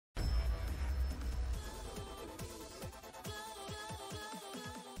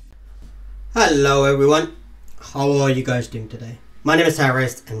Hello everyone, how are you guys doing today? My name is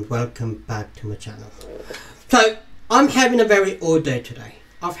Harris and welcome back to my channel. So, I'm having a very odd day today.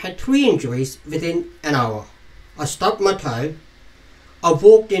 I've had 3 injuries within an hour. I stubbed my toe, I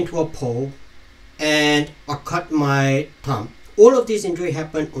walked into a pole, and I cut my thumb. All of these injuries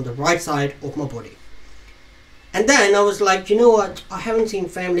happened on the right side of my body. And then I was like, you know what, I haven't seen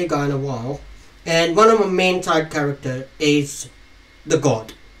Family Guy in a while, and one of my main side characters is the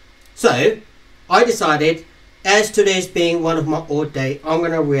God. So, I decided, as today's being one of my odd day, I'm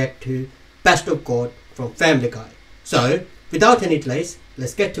gonna react to Best of God from Family Guy. So, without any delays,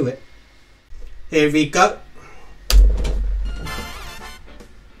 let's get to it. Here we go.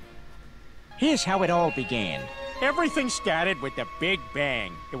 Here's how it all began. Everything started with the Big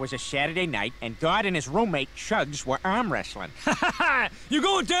Bang. It was a Saturday night, and God and his roommate, Chugs, were arm wrestling. You're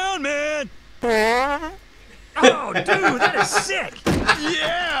going down, man! Oh, dude, that is sick!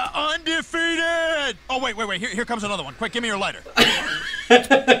 Yeah, undefeated! Oh, wait. Here comes another one. Quick, give me your lighter.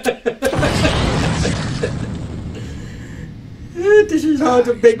 This is how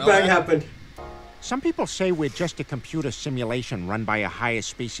the Big Bang happened. Some people say we're just a computer simulation run by a higher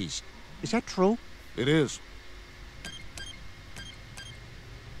species. Is that true? It is.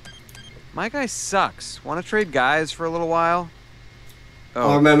 My guy sucks. Want to trade guys for a little while?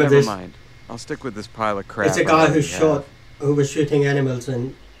 I remember never this. mind. I'll stick with this pile of crap. It's a guy who was shooting animals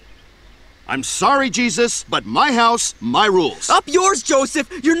and... I'm sorry, Jesus, but my house, my rules. Up yours,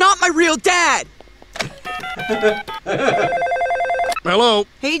 Joseph! You're not my real dad! Hello.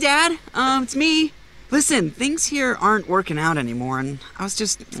 Hey, Dad. It's me. Listen, things here aren't working out anymore, and I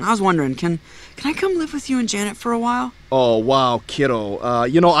was wondering, can I come live with you and Janet for a while? Oh, wow, kiddo.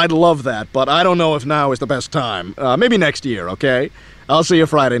 I'd love that, but I don't know if now is the best time. Maybe next year, okay? I'll see you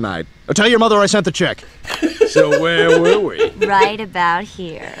Friday night. Tell your mother I sent the check. So where were we? Right about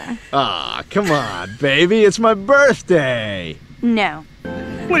here. Ah, come on, baby. It's my birthday. No.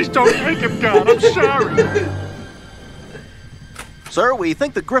 Please don't take him, God. I'm sorry. Sir, we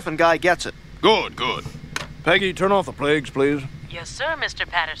think the Griffin guy gets it. Good. Peggy, turn off the plagues, please. Yes, sir, Mr.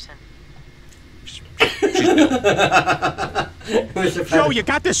 Patterson. Joe, you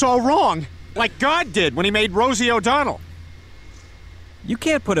got this all wrong. Like God did when he made Rosie O'Donnell. You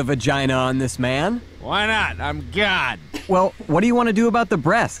can't put a vagina on this man. Why not? I'm God. Well, what do you want to do about the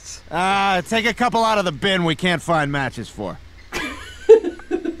breasts? Take a couple out of the bin we can't find matches for.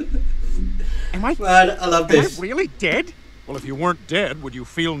 Am I love this. Am I really dead? Well, if you weren't dead, would you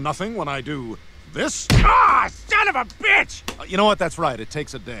feel nothing when I do this? Ah, son of a bitch! You know what? That's right. It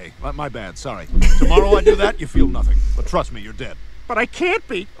takes a day. My bad. Sorry. Tomorrow I do that, you feel nothing. But trust me, you're dead. But I can't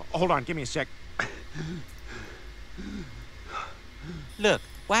be. Hold on, give me a sec. Look,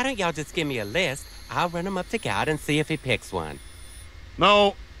 why don't y'all just give me a list? I'll run them up to God and see if he picks one.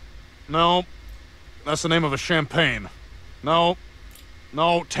 No. That's the name of a champagne. No.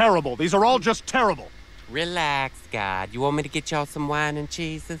 Terrible. These are all just terrible. Relax, God. You want me to get y'all some wine and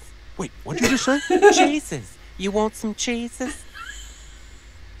cheeses? Wait, what'd you just say? Cheeses. You want some cheeses?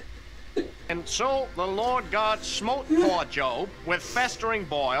 And so the Lord God smote poor Job with festering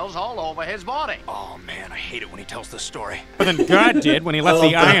boils all over his body. Oh, man, I hate it when he tells this story. But then God did when he left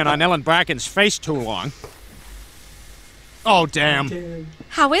the iron on Ellen Barkin's face too long. Oh, damn.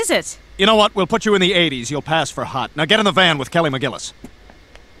 How is it? You know what? We'll put you in the 80s. You'll pass for hot. Now get in the van with Kelly McGillis.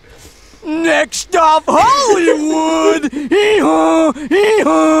 Next stop, Hollywood! Hee-haw!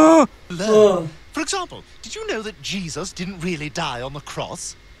 Hee-haw! For example, did you know that Jesus didn't really die on the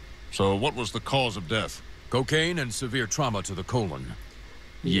cross? So what was the cause of death? Cocaine and severe trauma to the colon.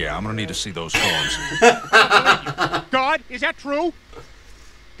 Yeah, I'm gonna need to see those forms. God, is that true?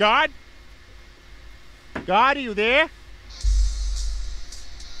 God? God, are you there?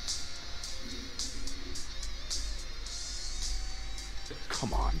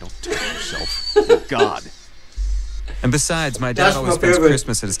 Come on, don't tell yourself. God. And besides, my dad always spends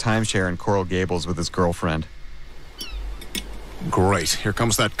Christmas at his timeshare in Coral Gables with his girlfriend. Great. Here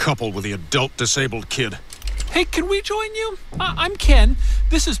comes that couple with the adult disabled kid. Hey, can we join you? I'm Ken.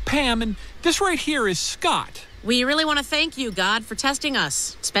 This is Pam, and this right here is Scott. We really want to thank you, God, for testing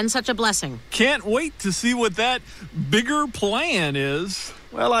us. It's been such a blessing. Can't wait to see what that bigger plan is.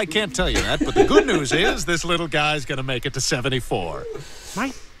 Well, I can't tell you that, but the good news is this little guy's gonna make it to 74.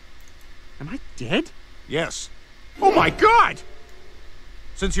 Am I dead? Yes. Oh my God!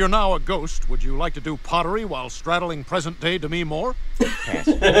 Since you're now a ghost, would you like to do pottery while straddling present-day Demi Moore? Pass.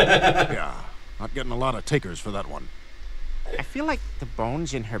 Yeah, not getting a lot of takers for that one. I feel like the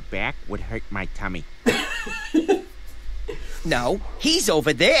bones in her back would hurt my tummy. No, he's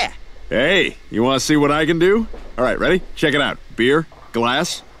over there. Hey, you want to see what I can do? All right, ready? Check it out. Beer,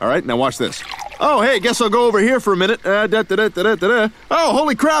 glass, All right, now watch this. Oh, hey, guess I'll go over here for a minute. Oh,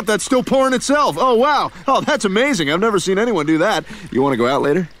 holy crap, that's still pouring itself. Oh, wow. Oh, that's amazing. I've never seen anyone do that. You want to go out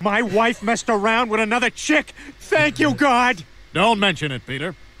later? My wife messed around with another chick. Thank you, God. Don't mention it,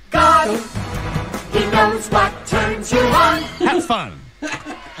 Peter. God, he knows what turns you on. Have fun.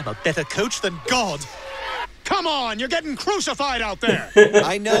 I'm a better coach than God. Come on, you're getting crucified out there.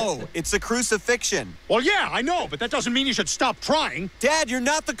 I know. It's a crucifixion. Well, yeah, I know, but that doesn't mean you should stop trying. Dad, you're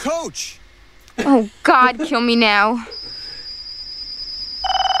not the coach. Oh, God, kill me now.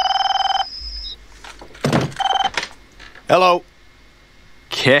 Hello.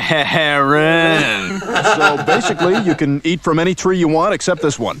 Karen. So basically, you can eat from any tree you want except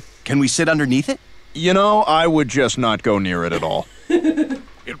this one. Can we sit underneath it? You know, I would just not go near it at all.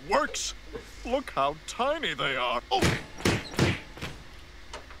 It works. Look how tiny they are. Oh.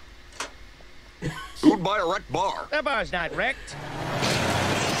 Who'd buy a wrecked bar? The bar's not wrecked.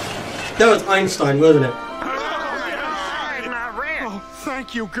 That was Einstein, wasn't it? Oh,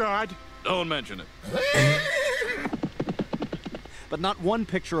 thank you, God. Don't mention it. But not one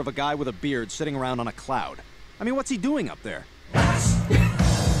picture of a guy with a beard sitting around on a cloud. I mean, what's he doing up there? Flash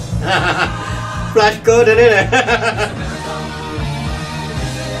Gordon, innit?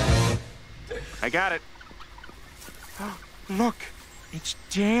 I got it. Oh, look, it's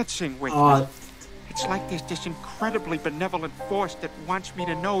dancing with me. It's like there's this incredibly benevolent force that wants me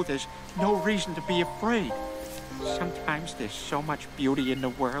to know there's no reason to be afraid. Sometimes there's so much beauty in the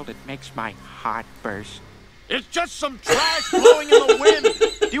world it makes my heart burst. It's just some trash blowing in the wind.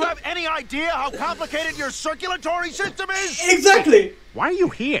 Do you have any idea how complicated your circulatory system is? Exactly. Why are you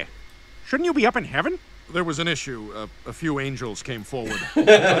here? Shouldn't you be up in heaven? There was an issue. A few angels came forward. I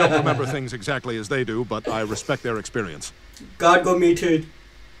don't remember things exactly as they do, but I respect their experience. God got me too.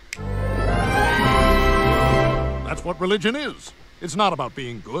 That's what religion is. It's not about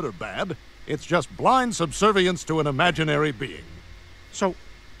being good or bad. It's just blind subservience to an imaginary being. So,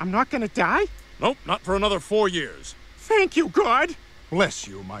 I'm not gonna die? Nope, not for another 4 years. Thank you, God. Bless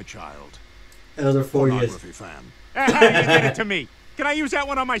you, my child. Another 4 years. Pornography fan. You did it to me. Can I use that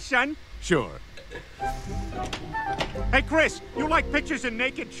one on my son? Sure. Hey, Chris, you like pictures of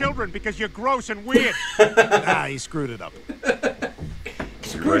naked children because you're gross and weird. He screwed it up.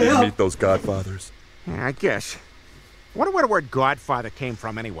 You ready to meet those godfathers? Yeah, I guess. Wonder where the word Godfather came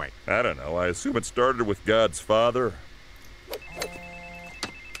from anyway. I don't know. I assume it started with God's father.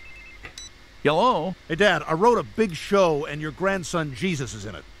 Hello? Hey, Dad, I wrote a big show, and your grandson Jesus is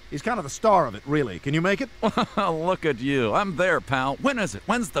in it. He's kind of the star of it, really. Can you make it? Look at you. I'm there, pal. When is it?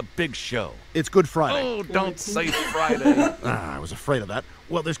 When's the big show? It's Good Friday. Oh, don't say Friday. I was afraid of that.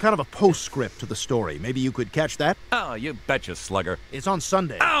 Well, there's kind of a postscript to the story. Maybe you could catch that? Oh, you betcha, slugger. It's on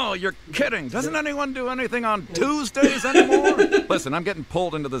Sunday. Oh, you're kidding. Doesn't anyone do anything on Tuesdays anymore? Listen, I'm getting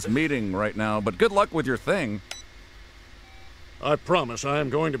pulled into this meeting right now, but good luck with your thing. I promise I am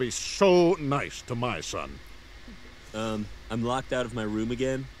going to be so nice to my son. I'm locked out of my room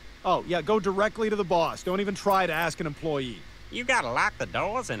again. Oh, yeah, go directly to the boss. Don't even try to ask an employee. You gotta lock the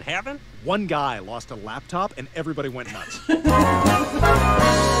doors in heaven? One guy lost a laptop and everybody went nuts.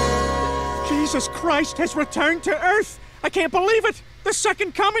 Jesus Christ has returned to Earth! I can't believe it! The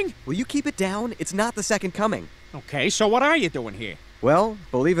second coming! Will you keep it down? It's not the second coming. Okay, so what are you doing here? Well,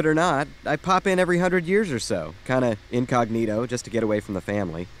 believe it or not, I pop in every 100 years or so. Kinda incognito, just to get away from the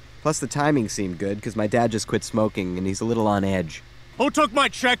family. Plus the timing seemed good, because my dad just quit smoking and he's a little on edge. Who took my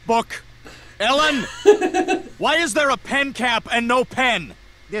checkbook? Ellen! Why is there a pen cap and no pen?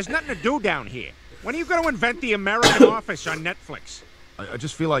 There's nothing to do down here. When are you going to invent the American Office on Netflix? I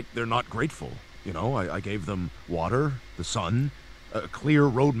just feel like they're not grateful. You know, I gave them water, the sun, a clear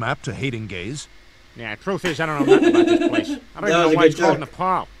roadmap to hating gays. Yeah, truth is, I don't know nothing about this place. I don't even know why it's called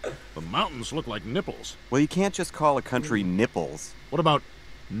Nepal. The mountains look like nipples. Well, you can't just call a country nipples. What about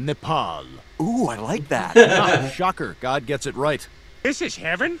Nepal? Ooh, I like that. Ah, shocker, God gets it right. This is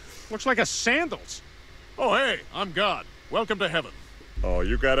heaven? Looks like a sandals. Oh, hey, I'm God. Welcome to heaven. Oh,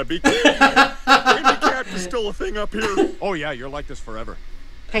 you gotta be kidding. Handicap is still a thing up here. Oh, yeah, you're like this forever.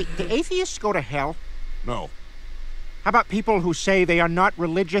 Hey, do atheists go to hell? No. How about people who say they are not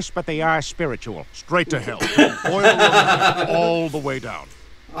religious, but they are spiritual? Straight to hell. Boil them all the way down.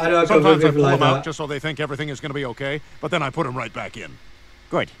 I don't Sometimes I pull like them out that. just so they think everything is going to be okay, but then I put them right back in.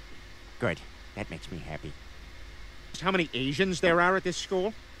 Good. Good. That makes me happy. How many Asians there are at this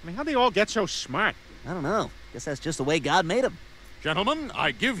school? I mean, how'd they all get so smart? I don't know. Guess that's just the way God made them. Gentlemen,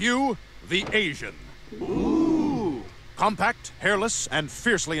 I give you the Asian. Ooh. Compact, hairless, and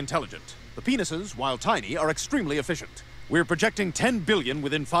fiercely intelligent. The penises, while tiny, are extremely efficient. We're projecting 10 billion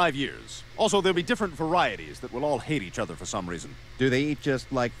within 5 years. Also, there'll be different varieties that will all hate each other for some reason. Do they eat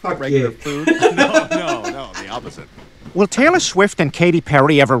just like Fuck regular you. food? No, the opposite. Will Taylor Swift and Katy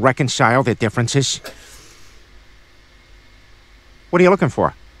Perry ever reconcile their differences? What are you looking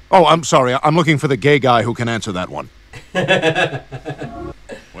for? Oh, I'm sorry. I'm looking for the gay guy who can answer that one.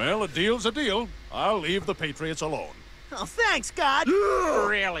 Well, a deal's a deal. I'll leave the Patriots alone. Oh, thanks, God.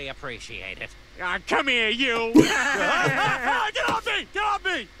 Really appreciate it. Come here, you! Get off me! Get off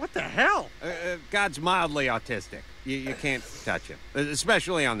me! What the hell? God's mildly autistic. You can't touch him,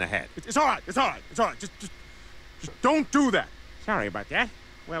 especially on the head. It's all right. It's all right. It's all right. Just don't do that. Sorry about that.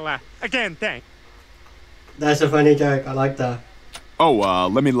 Well, again, thanks. That's a funny joke. I like that. Oh,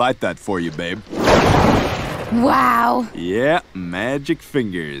 let me light that for you, babe. Wow. Yeah, magic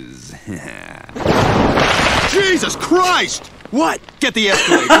fingers. Jesus Christ! What? Get the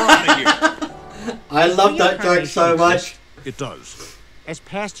Escalade. We're out of here. I love that joke so much. It does. As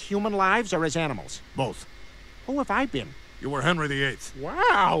past human lives or as animals? Both. Who have I been? You were Henry VIII.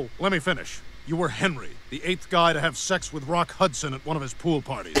 Wow. Let me finish. You were Henry, the 8th guy to have sex with Rock Hudson at one of his pool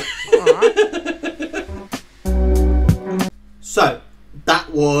parties. So, that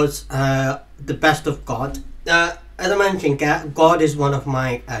was the best of God. As I mentioned, God is one of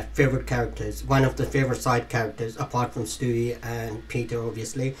my favorite characters, one of the favorite side characters, apart from Stewie and Peter,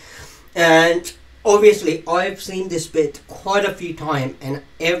 obviously. And obviously, I've seen this bit quite a few times, and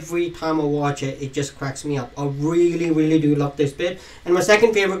every time I watch it, it just cracks me up. I really, really do love this bit. And my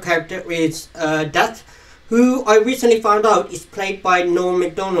second favorite character is Death, who I recently found out is played by Norm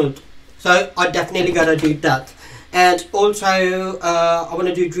Macdonald. So I definitely gotta do that. And also, I want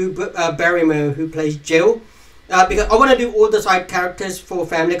to do Drew Barrymore, who plays Jill. Because I want to do all the side characters for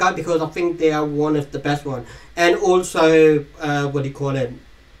Family Guy because I think they are one of the best ones. And also, what do you call it?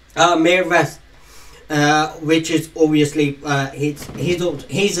 Mayor West, which is obviously he's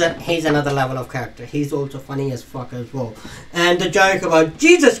another level of character. He's also funny as fuck as well. And the joke about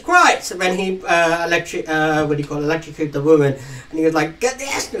Jesus Christ when he electrocute the woman, and he was like, "Get the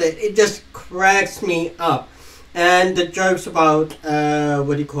escalate!" It just cracks me up. And the jokes about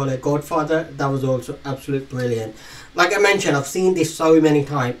Godfather, that was also absolute brilliant. Like I mentioned, I've seen this so many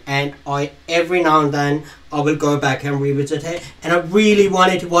times, and every now and then I will go back and revisit it. And I really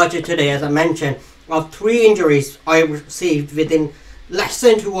wanted to watch it today, as I mentioned. Of 3 injuries I received within less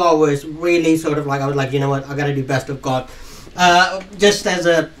than 2 hours, really sort of like I was like, you know what, I gotta do Best of God, just as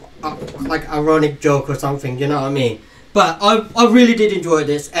a like ironic joke or something, you know what I mean? But I really did enjoy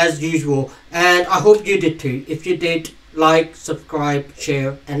this, as usual, and I hope you did too. If you did, like, subscribe,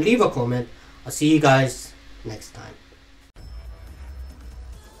 share, and leave a comment. I'll see you guys next time.